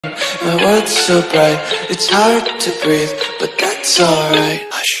my world's so bright, it's hard to breathe, but that's alright.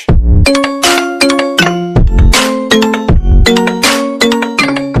 Hush.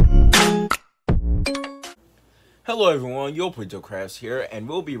 Hello everyone, DylCraftZ here, and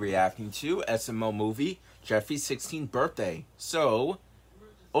we'll be reacting to SML movie, Jeffy's 16th birthday. So,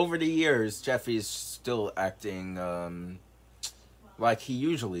 over the years, Jeffy is still acting, like he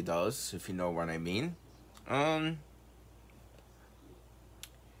usually does, if you know what I mean.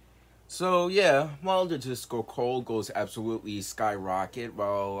 So yeah, while the disco cold goes absolutely skyrocket,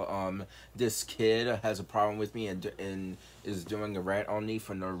 while this kid has a problem with me and is doing a rant on me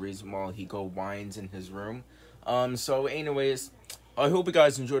for no reason while he whines in his room. So anyways, I hope you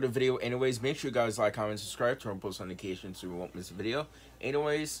guys enjoyed the video. Anyways, make sure you guys like, comment, subscribe, turn on post notifications so you won't miss a video.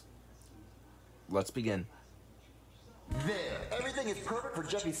 Anyways, let's begin. There, everything is perfect for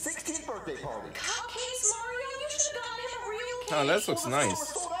Jeffy's 16th birthday party. Cupcakes, Mario? You should have gotten him a real cake. Oh, that looks nice. We're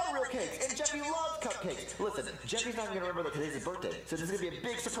sold out of real cakes, and Jeffy loves cupcakes. Listen, Jeffy's not going to remember that today's his birthday, so this is going to be a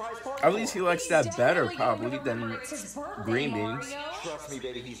big surprise party. At least he likes that better, probably, than green beans. Trust me,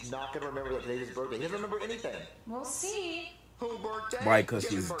 baby, he's not going to remember that today's his birthday. He doesn't remember anything. We'll see. Who birthday? Why? Because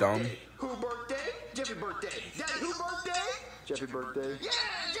he's dumb? Who birthday? Jeffy birthday. Daddy, who birthday? Jeffy birthday. Yeah,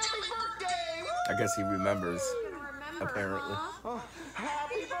 Jeffy birthday! I guess he remembers, apparently. Oh,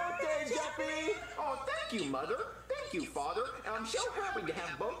 happy birthday, Jeffy! Oh, thank you, Mother. Thank you, Father. And I'm so happy to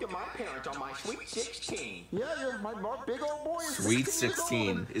have both of my parents on my sweet 16. Yeah, you're my big old boy. Sweet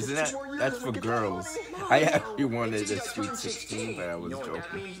 16. Isn't that? That's for girls. I actually wanted a sweet 16, but I was joking. What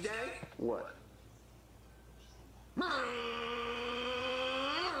that joking. means, Dad? What?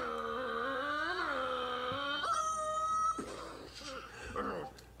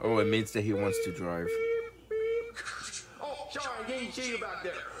 Oh, it means that he wants to drive. Oh, sorry, I didn't see you back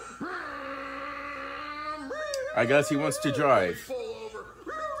there. I guess he wants to drive.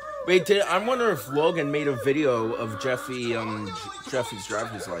 Wait, I wonder if Logan made a video of Jeffy's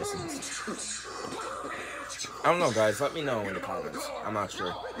driver's license. I don't know, guys. Let me know in the comments. I'm not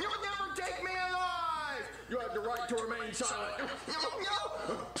sure. You'll never take me alive! You have the right to remain silent.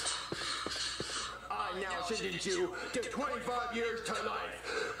 I now sentence you to 25 years to life.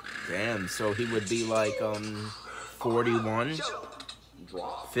 Damn, so he would be like, 41?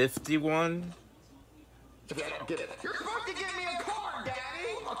 51? Get it. You're supposed to give me a car,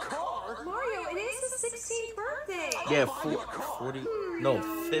 Daddy! A car? Mario, it is his 16th birthday. Yeah, 40, no,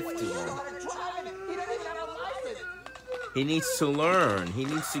 51. He needs to learn. He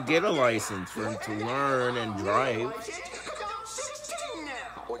needs to get a license for him to learn and drive.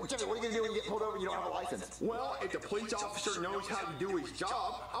 Jeffy, what are you going to do when you get pulled over and you don't have a license? Well, if the police officer knows how to do his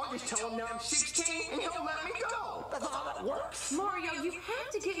job, I'll just tell him that I'm 16 and he'll let me go. That's not how that works. Mario, you have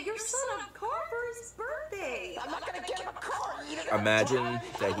to get your son a car for his birthday. I'm not going to get him a car. Imagine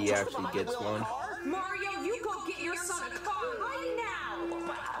that he actually gets one. Mario, you go get your son a car right now. Where am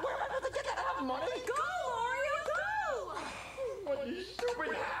I supposed to get that? I don't have money. Go, Mario, go. What you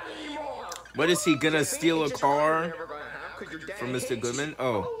stupid hat anymore? What is he gonna steal a car from Mr. Goodman?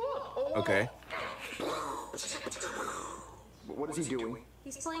 Oh, okay. What is he doing?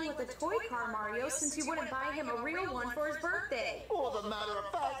 He's playing with a toy car, Mario, since you wouldn't buy him a real one for his birthday. Well, as a matter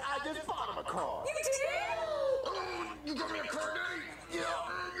of fact, I just bought him a car. You did? You got me a car, Daddy? Yeah,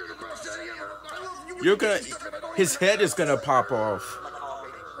 you're the best daddy ever. I love you. You're gonna. His head is gonna pop off.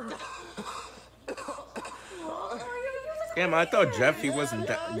 Damn, I thought Jeffy was weak.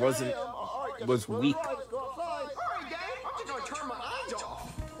 Alright, Daddy, I'm just gonna turn my eyes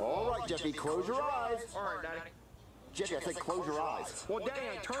off. All right, Jeffy, close your eyes. Alright, Daddy. Jeffy, I said close your eyes. Well, Daddy,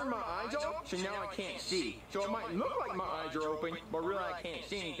 I turned my eyes off, so now I can't see. So it might look like my eyes are open, but really I can't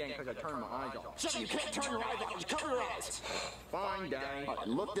see anything because I turned my eyes off. Jeffy, you can't turn your eyes off. Just cover your eyes. Fine, Daddy. All right,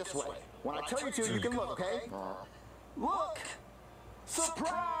 look this way. When I tell you to, you can look, okay? Look!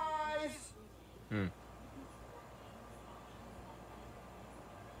 Surprise!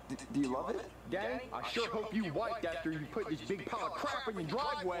 Do you love it? Daddy, I sure hope you wiped after you put this big pile of crap in your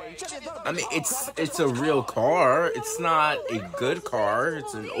driveway. I mean, it's a real car. It's not a good car.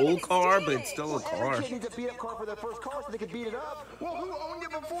 It's an old car, but it's still a car. Every kid needs a beat-up car for their first car so they can beat it up. Well, who owned it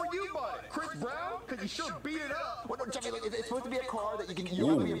before you bought it? Chris Brown? Because he sure beat it up. Well, no, Jeffy, it's supposed to be a car that you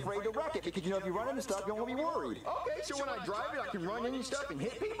don't have to be afraid to wreck it because you know if you run into stuff, you don't want to be worried. Okay, so when I drive it, I can run into stuff and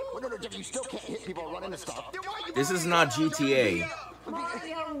hit people? Well, no, Jeffy, you still can't hit people or run into stuff. Then why you This buying is a not car that don't GTA. beat up?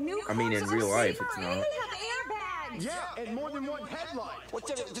 Mario, new I mean, in cars are real life, safer it's and not. they have airbags. Yeah, and more than one headlight. Well,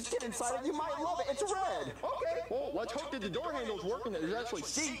 Jeffy, just get inside and you might love it. It's red. Okay, well, let's hope that the door handles work and that there's actually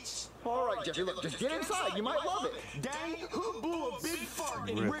seats. All right, Jeffy, look, just get inside. You might love it. Danny, who blew a big fart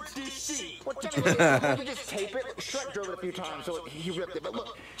and ripped this seat? Well, Jeffy, look, you just tape it. Shrek drove it a few times, so he ripped it. But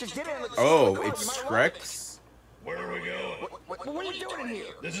look, just get in and look. Oh, car. it's You might love it. Shrek's? Where are we going? What are you doing in here?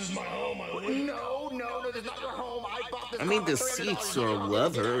 This is my home, I live. No, this is not your home. I bought this I mean, car the for $300. seats are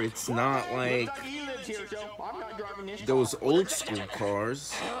leather. It's not like He lives here, so I'm not driving this. those old school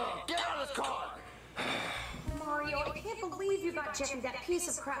cars. Get out of this car. Mario, I can't believe you got Jeffy that piece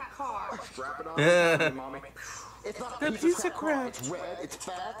of crap car. Strap it on, Mommy. It's not That a piece of car. crap. It's red. It's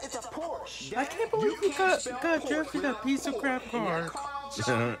fast. It's a Porsche. I can't believe you got Jeffy that piece of crap car.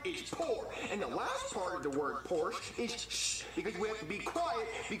 It's poor. And the last part of the word Porsche is shh, because we have to be quiet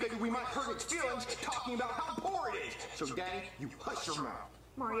because we might hurt its feelings talking about how poor it is. So, Danny, you hush your mouth.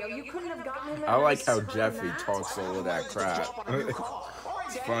 Mario, you couldn't have gotten him. I like how nicer than Jeffy that. talks all of that crap.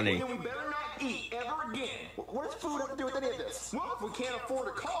 It's funny. Then we better not eat ever again. What does food have to do with any of this? Well, if we can't afford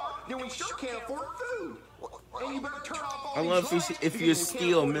a car, then we sure can't afford food. And you better turn off all I these love lights, if because you we can't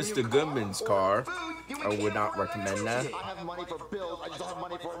steal afford a Mr. new Goodman's or car. food, then we I would can't not afford recommend that. electricity. I have money for bills. I just don't have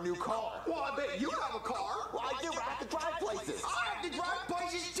money for a new car. Well, I bet you have a car. Well, I do, but I have to drive places. I have to drive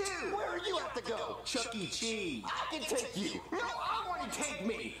places too. Where do you have to go? Chuck E. Cheese. I can take you. No, I want to take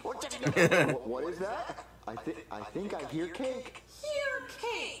me. What is that? I think I hear cake. Here,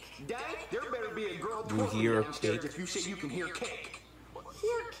 cake. Daddy, there better be a girl You twerking hear downstairs cake? if you say you can hear cake.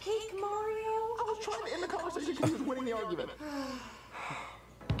 Here, cake, Mario. I was trying to end the conversation because he was winning the argument.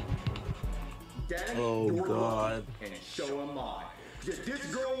 Daddy, Oh, you're God. lucky, and so am I. If this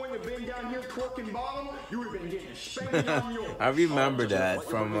girl wouldn't have been down here twerking bottom, you would have been getting a spanking on yours. I remember that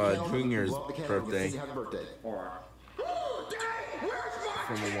from Junior's Blow up the candle and birthday sing happy birthday. Oh, Daddy, where's my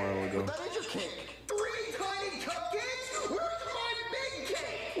from a while ago. That is your cake. 3 tiny cupcakes? Where's my big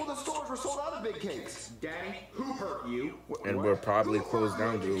cake? Well, the stores were sold out of big cakes. Daddy, who hurt you? And we're probably Who closed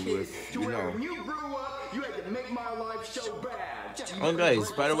hurt down you to as a kid with, to you where know. when you grew up, you had to make my life so bad. Oh,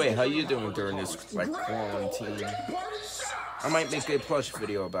 guys, by the way, how you doing during this, like, quarantine? I might make a plush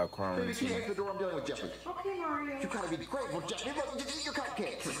video about Baby, she quarantine. hands the door. I'm dealing with Jeffy. Okay, Mario. You gotta be grateful, Jeffy. Look, just eat your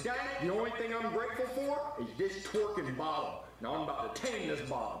cupcakes. Daddy, the only thing I'm grateful for is this twerking bottom. Now I'm about to tame this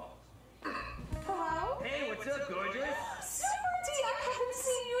bottom. Hello? Hey, what's up, gorgeous? Super D, I haven't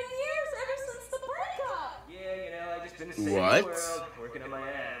seen you in years, ever since the breakup. Yeah, I just been to What? World, working on my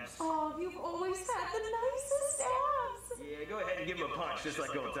abs. Oh, you've always had the nicest abs. Yeah, go ahead and give him a punch, just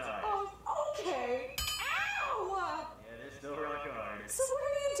like old times. Oh, okay. Ow! Yeah, they're still rock hard. So what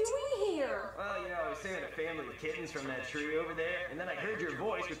are you doing here? Well, I was saving a family of kittens from that tree over there, and then I heard your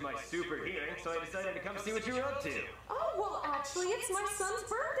voice with my super hearing, so I decided to come see what you were up to. Oh, well, actually, it's my son's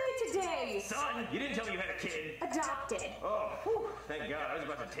birthday today. Son, you didn't tell me you had a kid. Adopted. Oh, whew, thank God. I was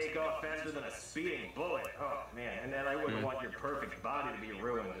about to take off faster than a speeding bullet. Oh, man. And then I wouldn't want your perfect body to be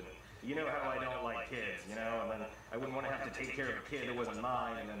ruined. And you know how I don't like kids, And then I wouldn't want to have to take care of a kid that wasn't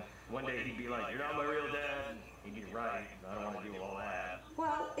mine. And then one day he'd be like, "You're not my real dad." And he'd be right. I don't want to do all that.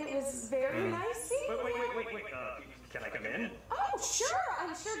 Well, it was very nice seeing you. Wait. Can I come in? Oh, sure.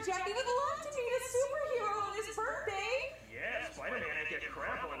 I'm sure Jeffy would love to meet a superhero on his birthday. Yeah, Spider-Man ain't get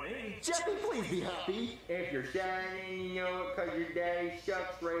crap on me. Jeffy, please be happy. If you're sad and you know it 'cause your daddy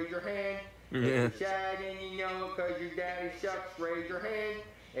sucks, raise your hand. Yeah. If you're sad and you know it 'cause your daddy sucks, raise your hand.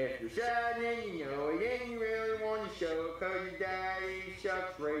 If you're sad and you know it and you really want to show it 'cause your daddy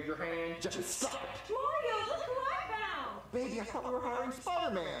sucks, raise your hand. Jeffy, stop it. Mario, look who I found. Baby, I thought we were hiring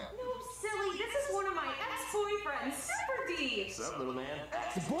Spider-Man. No, silly. This is one of my ex-boyfriends, Super D. What's up, little man?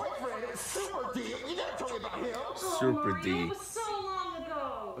 Ex-boyfriend, Super D. You never told me about him. Oh, Super Mario, D. it was so long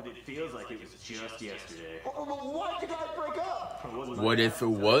ago. But it feels like it was just yesterday. Why did you guys break up? What if it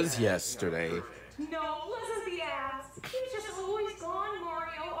was yesterday? No, it wasn't the abs. He was just always gone,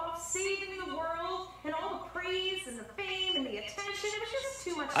 Mario, off saving the world and all the praise and the fame and the attention. It was just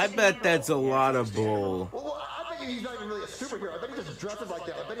too much. I to bet handle. that's a lot of bull. Well, I bet he's not even really a superhero. I bet he just dresses like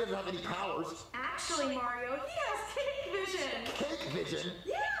that. I bet he doesn't have any powers. Actually, Mario, he has cake vision. Cake vision.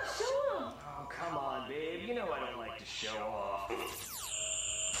 Yeah, show him. Oh, come on, babe. You know I don't like to show off. That's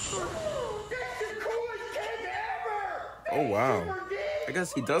the coolest cake ever! Oh, wow. I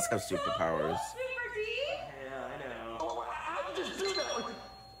guess he does have superpowers. Super D. Yeah, I know. Oh, how did you just do that?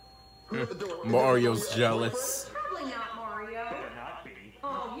 Who at the door? Mario's jealous. Probably not Mario. Better not be.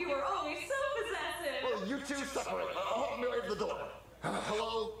 Oh, you were always so possessive. Well, you two separate. Hold me away from the door.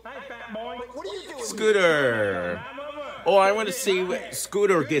 Hello? Hey, fat boy. What are you doing? Scooter. I'm over. Oh, I want to see what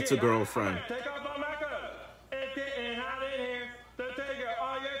Scooter gets a girlfriend. Take off my makeup. It's getting hot in here. So take off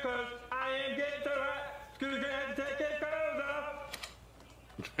all your clothes. I am getting so hot. Scooter's gonna have to take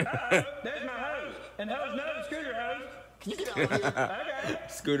There's my hose. And hose knows Scooter hose. Can you get out of here? Okay.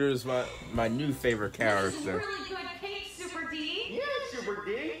 Scooter is my new favorite character. Really good cake, Super D. Yeah, Super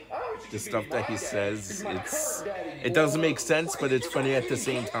D. Oh, The stuff that he says, it doesn't make sense, but it's funny at the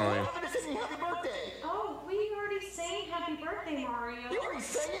same time. I'm gonna sing you happy birthday. Oh, we already sang Happy Birthday, Mario. You already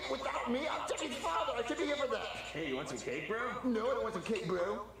sang it without me. I'm Jeffy's father. I should be here for that. Hey, you want some cake, bro? No, I don't want some cake,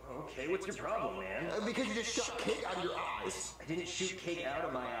 bro. Okay, what's your problem, man? Because you just shot cake out of your eyes. I didn't shoot cake out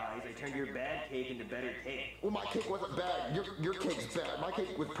of my eyes. I turned your bad cake into better cake. Well, my cake wasn't bad. Your cake's bad. My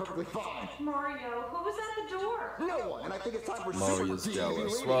cake was perfectly fine. Mario, who was at the door? No one. And I think it's time for Mario's Super D.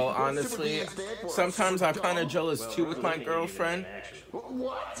 jealous. Well, honestly, sometimes I'm kind of jealous too with my girlfriend.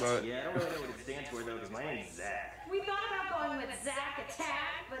 What? But Yeah, I don't really know what it stands for, though, because my name's Zach. We thought about going with Zack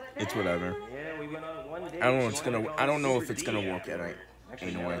Attack, but then... it's whatever. Yeah, we went on one date. I don't know. I don't know if Super it's gonna D work out.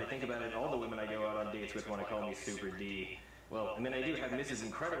 Actually, now Anyway. that I think about it, all the women I go out on dates with want to call me Super D. Well, I mean, I do have Mrs.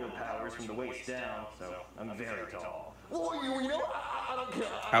 Incredible powers from the waist down, so I'm very tall. Well, you know, I don't care.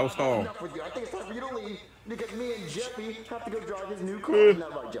 How tall? Enough with you. I think it's time for you to leave because me and Jeffy have to go drive his new car. Isn't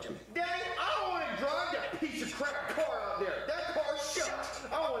that right, Jeffy? Daddy, I don't want to drive that piece of crap car out there. That car sucks.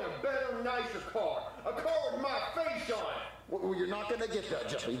 I want a better, nicer car. A car with my face on it. Well, you're not going to get that,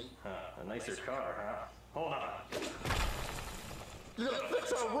 Jeffy. A nicer car, huh? Hold on. You're going to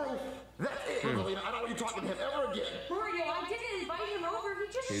fix our roof. That's it, Rosalina. I don't want you talking to him ever again. Mario, I didn't invite him over.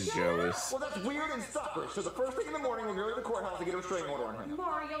 He just He's showed jealous. Well, that's weird and sucker. So the first thing in the morning, we'll go to the courthouse and get a restraining order on him.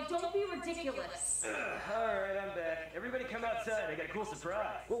 Mario, don't be ridiculous. Alright, I'm back. Everybody come outside. I got a cool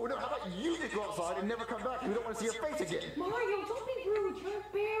surprise. Well, no, how about you just go outside and never come back? We don't want to see your face again. Mario, don't be rude. You're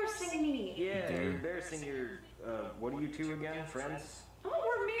embarrassing me. Yeah, you're embarrassing your, what are you two again? Friends? Oh,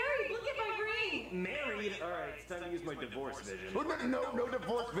 we're married. Look at my ring. Married? Alright, it's time to use my divorce vision. Well, no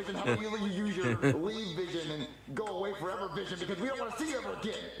divorce vision. How about you use your leave vision and go away forever vision because we don't want to see you ever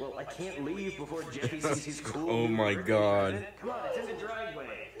again. Well, I can't leave before Jeffy sees his cool. Oh my God. Come on, it's in the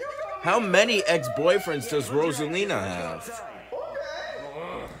driveway. How many ex-boyfriends does Rosalina have?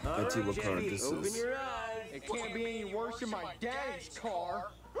 Okay. Let's see what car this Open is. your eyes. It can't be any worse than my daddy's car.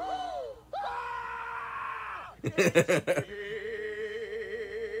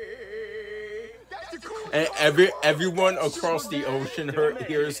 And everyone across the ocean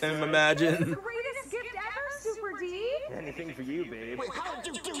hears him, imagine. Greatest gift ever, Super D. Anything for you, babe. Wait, how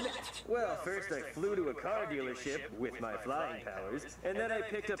did you do that? Well, first I flew to a car dealership with my flying powers, and then I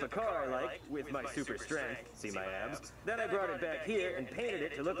picked up a car I liked with my super strength, see my abs. Then I brought it back here and painted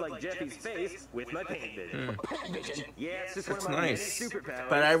it to look like Jeffy's face with my paint vision. Paint vision. Yeah, it's just That's one of my nice. many superpowers.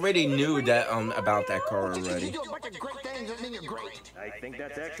 But I already knew that about that car You already. do a bunch of great things doesn't mean you're great. I think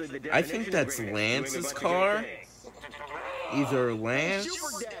that's actually the definition I think that's of greatness, Lance's doing a bunch of car. good things. Either Lance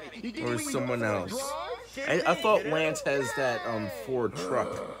or someone else. I thought Lance has that Ford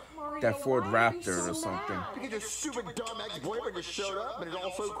truck. That Ford Raptor or something. Because your stupid dumb ex-boyfriend just showed up and it's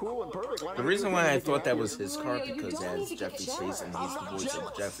all so cool and perfect. The reason why I thought that was his car because it has Jeffy's face and he's the voice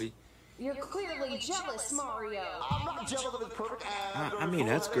of Jeffy. You're clearly jealous, Mario. I'm not jealous of his perfect abs. I mean,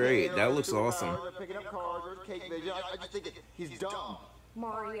 that's great. That looks awesome. Picking up cars or cake vision. I just think he's dumb.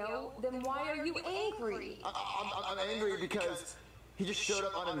 Mario, then why are you angry? I'm angry because he just showed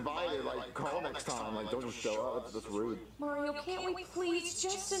up uninvited. Like, call next time. Like, don't just show up. That's rude. Mario, can't we please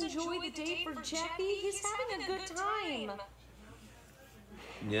just enjoy the date for Jeffy? He's having a good time.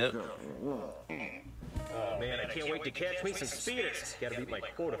 Yep. Oh man, I can't wait to catch me some speeders. Gotta beat my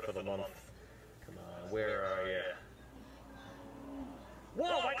quota for the month. Come on, where are you?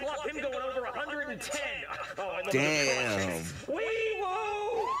 Whoa, I clocked him going over 110. Oh, I love Damn. Wee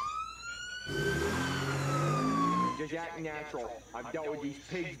woo! Just act natural. I've dealt with these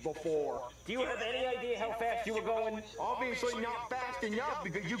pigs before. Do you have any idea how fast you were going? Obviously not fast enough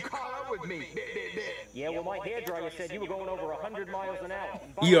because you caught up with me. Yeah, well, my hairdryer said you were going over 100 miles an hour.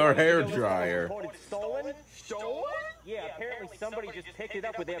 Your hairdryer. Reported stolen? Stolen? Yeah, apparently somebody just picked it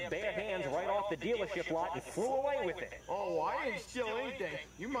up with their bare hands right off the dealership lot and flew away with it. Oh, I didn't steal anything.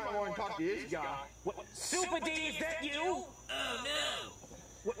 You might want to talk to this guy. What? Super D, is that you? Oh, no.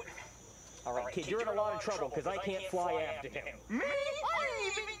 What? All right, kid, you're in a lot of trouble because I can't fly after him. Me? I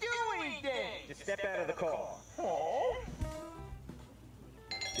didn't even do anything. Just step out of the car. Oh?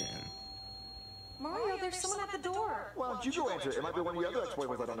 Mario, there's someone at the door. Why don't you go answer it? It might be one of your other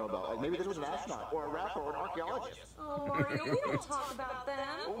ex-boyfriends I don't know about. Like, maybe this was an astronaut or a rapper or an archaeologist. Oh, Mario, we don't talk about them.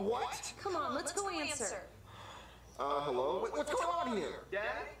 What? Come on, let's go answer. Hello? What's going on here? Dad,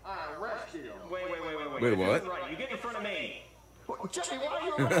 I arrested him. Wait. Wait, This what? isn't right. You get in front of me. Jeffy, why are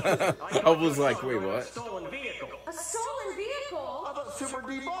you arrested? I was like, wait, what? Stolen vehicle. A stolen vehicle? I thought Super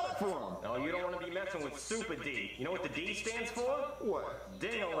D bought it for him. No, you don't want to be messing with Super D. You know what the D stands for? What?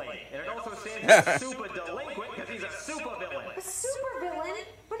 Ding-a-ling. And it also stands for super delinquent because he's a super villain. A supervillain?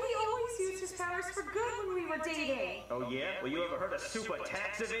 But he always used his powers for good when we were dating. Oh yeah? Well, you ever heard of super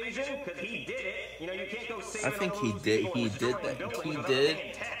tax evasion? Because he did it. You know, you can't go saving I think all he those did. people He and did destroying that. buildings He without did.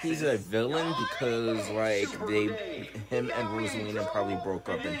 paying taxes. He's a villain because him and Rosalina probably broke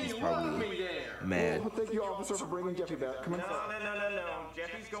up, and he's probably mad. Well, thank you, officer, for bringing Jeffy back. Come No. inside.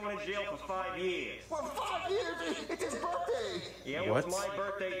 Jeffy's going to jail for 5 years. What, 5 years? It's his birthday. Yeah, well, What? it's my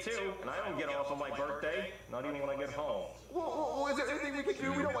birthday too, and I don't get off on my birthday. Not even when I get home. Well, is there anything we can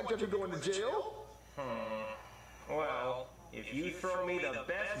do? We don't want Jeffy going to jail. Well, if you throw me the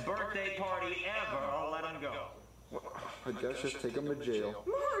best birthday party ever, I'll let him go. Well, I guess just take him to jail.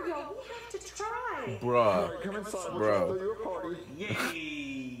 Mario, we have to try. All Bruh. right, come inside. We'll Bro. throw you a party.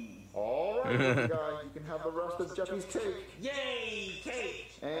 Yay! All right, little guy. You can have the rest of Jeffy's cake. Yay!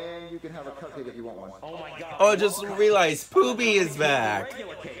 Cake! And you can have a cupcake if you want one. Oh my god. Oh, just realized Poobie is back.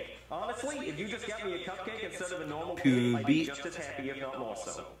 Regular cake. Honestly, if you just got me a cupcake instead of a normal cake, I'd be Poobie. just as happy, if not more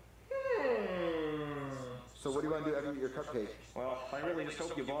so. So what do you want to do after you eat your cupcake? Well, I really just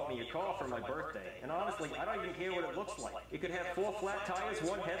hope you bought me a car for my birthday. And honestly, I don't even care what it looks like. It could have 4 flat tires,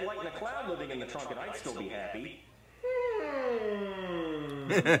 1 headlight, and a cloud living in the trunk, and I'd still be happy.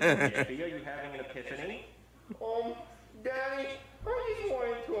 Jeffy, are you having an epiphany? Daddy, I just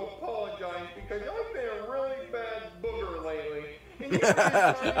wanted to apologize because I've been a really bad booger lately.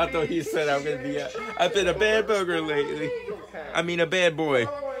 I thought he said I've been a bad booger lately. I mean, a bad boy.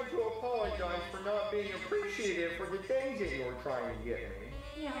 I wanted to apologize for not being appreciative for the things that you were trying to get me.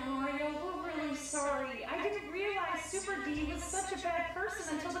 Yeah, Mario, we're really sorry. I didn't realize Super D was such a bad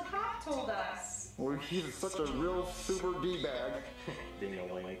person until the cop told us. Well, he's such a real super D-bag.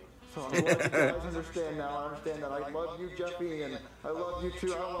 Ding-a-ling. So I'm glad you guys understand now. I understand that I love you, Jeffy, and I love you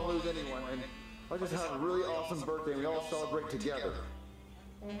too. I don't want to lose anyone. And I just had a really awesome birthday, and we all celebrate together.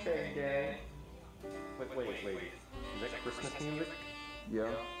 Okay, Dad. Wait. Is that Christmas music? Yeah.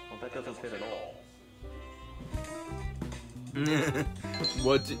 Well, that doesn't fit at all.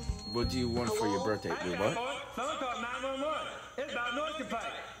 What do you want for your birthday? Your what? Phone call 911. It's about noise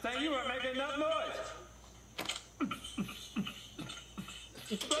complaint. Saying you weren't making enough noise.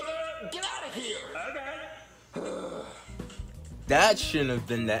 Get out of here! Okay. That shouldn't have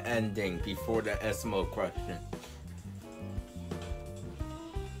been the ending before the SML question.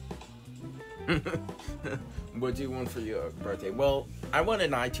 What do you want for your birthday? Well, I want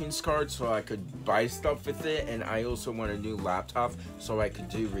an iTunes card so I could buy stuff with it, and I also want a new laptop so I could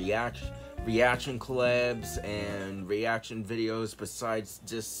do reaction collabs and reaction videos besides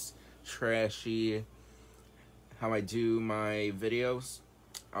just trashy how I do my videos.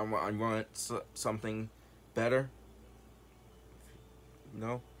 I want something better.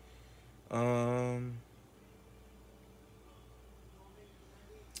 No?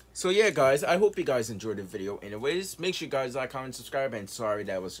 So yeah, guys, I hope you guys enjoyed the video. Anyways, make sure you guys like, comment, subscribe, and sorry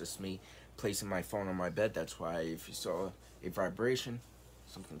that was just me placing my phone on my bed. That's why if you saw a vibration,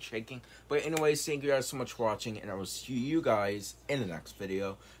 something shaking. But anyways, thank you guys so much for watching, and I will see you guys in the next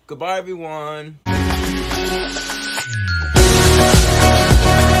video. Goodbye, everyone.